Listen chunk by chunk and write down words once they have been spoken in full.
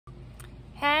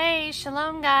Hey,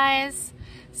 shalom guys.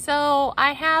 So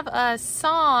I have a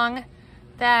song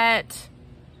that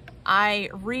I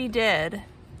redid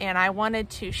and I wanted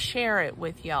to share it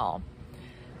with y'all.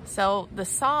 So the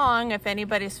song, if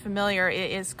anybody's familiar,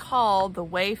 it is called The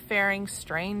Wayfaring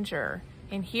Stranger.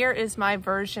 And here is my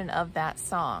version of that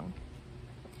song.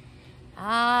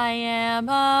 I am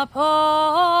a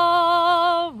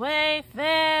poor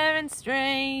wayfaring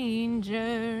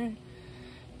stranger,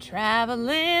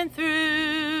 traveling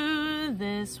through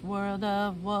this world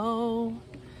of woe.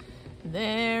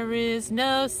 There is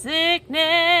no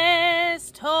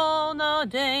sickness, toll, no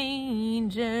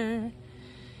danger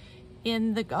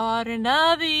in the Garden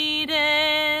of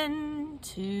Eden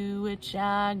to which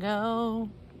I go.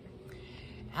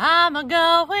 I'm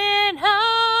a-going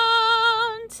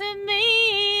home to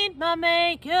meet my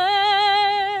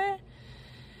Maker,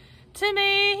 to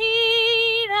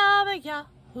meet our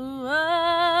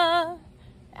Yahuwah.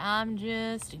 I'm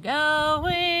just going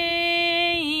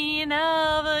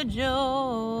over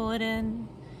Jordan.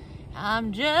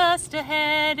 I'm just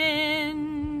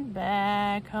heading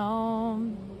back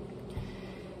home.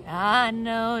 I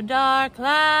know dark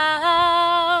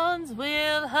clouds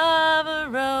will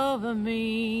hover over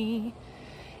me.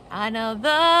 I know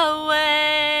the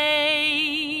way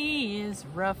is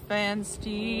rough and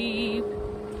steep.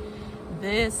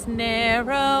 This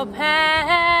narrow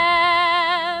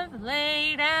path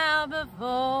laid out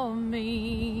before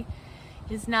me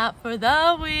is not for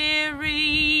the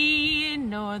weary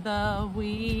nor the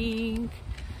weak.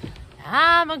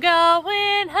 I'm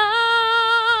a-going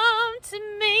home to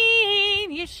meet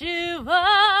Yeshua,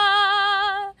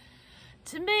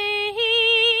 to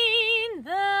meet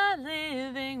the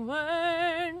living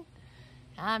Word.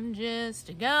 I'm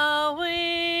just going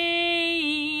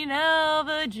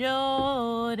over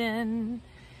Jordan.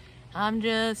 I'm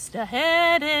just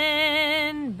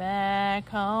heading back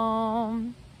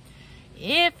home.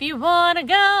 If you want to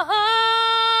go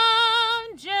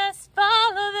home, just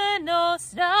follow the North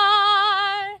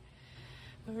Star,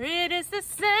 for it is the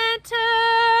center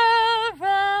of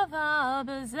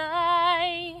Abba's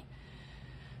eye.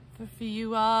 For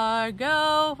you are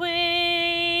going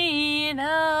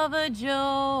over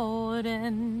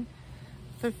Jordan,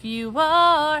 for you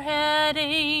are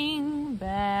heading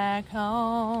back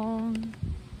home.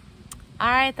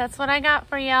 Alright, that's what I got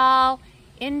for y'all.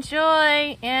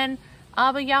 Enjoy, and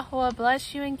Abba Yahuwah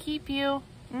bless you and keep you.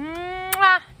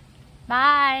 Mwah!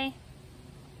 Bye.